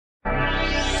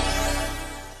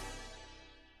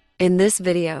In this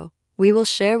video, we will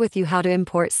share with you how to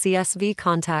import CSV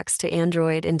contacts to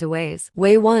Android in 2 ways.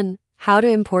 Way 1. How to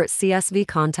import CSV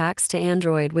contacts to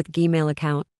Android with Gmail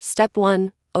account. Step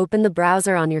 1. Open the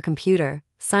browser on your computer,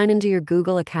 sign into your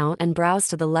Google account and browse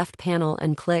to the left panel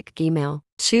and click Gmail.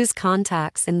 Choose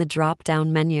Contacts in the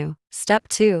drop-down menu. Step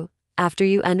 2. After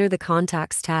you enter the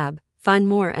Contacts tab, find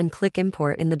More and click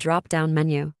Import in the drop-down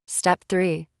menu. Step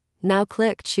 3. Now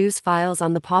click Choose Files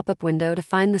on the pop-up window to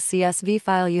find the CSV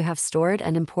file you have stored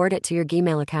and import it to your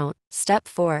Gmail account. Step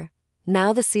 4.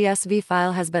 Now the CSV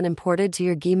file has been imported to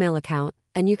your Gmail account,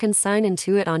 and you can sign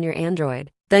into it on your Android.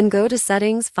 Then go to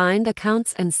Settings, find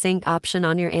Accounts and Sync option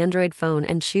on your Android phone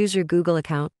and choose your Google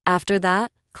account. After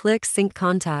that, click Sync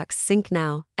Contacts, Sync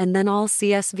Now, and then all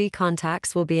CSV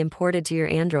contacts will be imported to your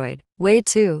Android. Way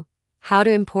 2. How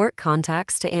to import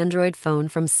contacts to Android phone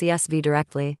from CSV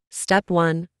directly. Step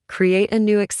 1. Create a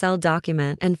new Excel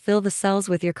document and fill the cells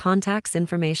with your contacts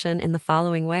information in the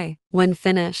following way. When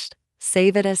finished,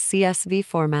 save it as CSV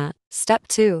format. Step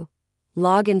 2.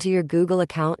 Log into your Google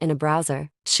account in a browser.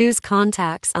 Choose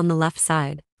Contacts on the left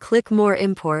side. Click More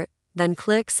Import, then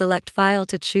click Select File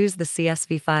to choose the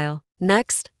CSV file.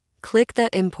 Next, click the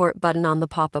Import button on the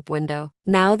pop-up window.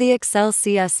 Now the Excel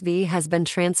CSV has been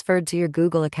transferred to your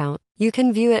Google account. You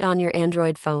can view it on your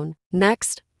Android phone.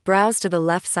 Next, browse to the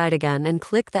left side again and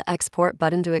click the Export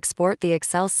button to export the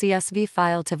Excel CSV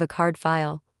file to the card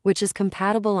file, which is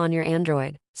compatible on your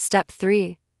Android. Step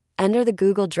 3. Enter the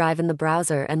Google Drive in the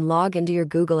browser and log into your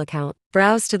Google account.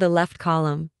 Browse to the left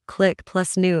column, click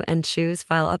Plus New and choose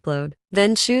File Upload.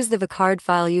 Then choose the card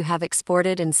file you have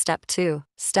exported in Step 2.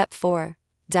 Step 4.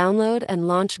 Download and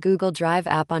launch Google Drive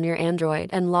app on your Android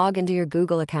and log into your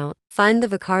Google account. Find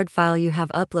the card file you have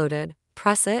uploaded,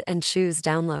 press it and choose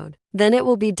Download. Then it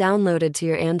will be downloaded to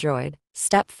your Android.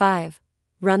 Step 5.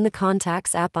 Run the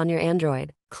Contacts app on your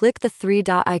Android. Click the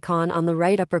 3-dot icon on the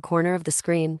right upper corner of the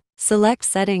screen. Select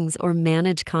Settings or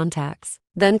Manage Contacts.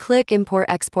 Then click Import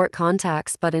Export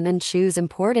Contacts button and choose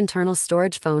Import Internal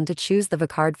Storage Phone to choose the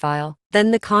card file.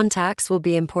 Then the contacts will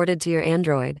be imported to your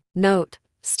Android. Note: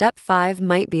 Step 5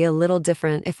 might be a little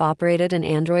different if operated in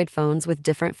Android phones with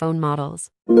different phone models.